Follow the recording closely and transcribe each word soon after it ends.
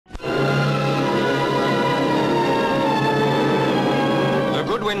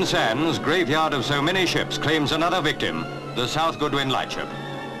Goodwin Sands, graveyard of so many ships, claims another victim, the South Goodwin Lightship.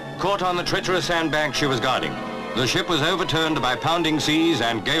 Caught on the treacherous sandbank she was guarding, the ship was overturned by pounding seas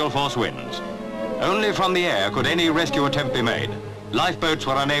and gale-force winds. Only from the air could any rescue attempt be made. Lifeboats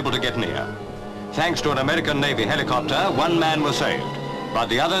were unable to get near. Thanks to an American Navy helicopter, one man was saved, but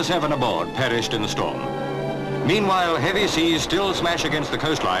the other 7 aboard perished in the storm. Meanwhile, heavy seas still smash against the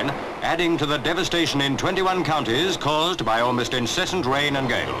coastline, adding to the devastation in 21 counties caused by almost incessant rain and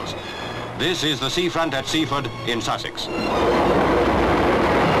gales. This is the seafront at Seaford in Sussex.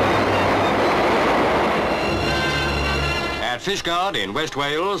 At Fishguard in West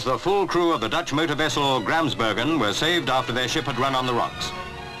Wales, the full crew of the Dutch motor vessel Gramsbergen were saved after their ship had run on the rocks.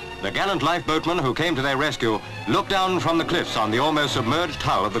 The gallant lifeboatmen who came to their rescue looked down from the cliffs on the almost submerged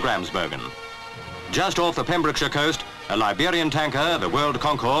hull of the Gramsbergen. Just off the Pembrokeshire coast, a Liberian tanker, the World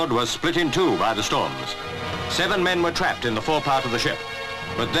Concord, was split in two by the storms. 7 men were trapped in the forepart of the ship,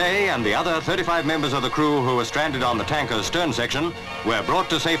 but they and the other 35 members of the crew who were stranded on the tanker's stern section were brought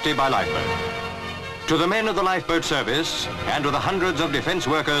to safety by lifeboat. To the men of the lifeboat service and to the hundreds of defense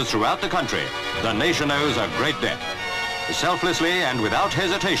workers throughout the country, the nation owes a great debt. Selflessly and without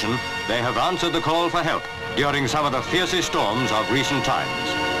hesitation, they have answered the call for help during some of the fiercest storms of recent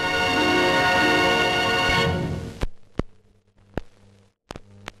times.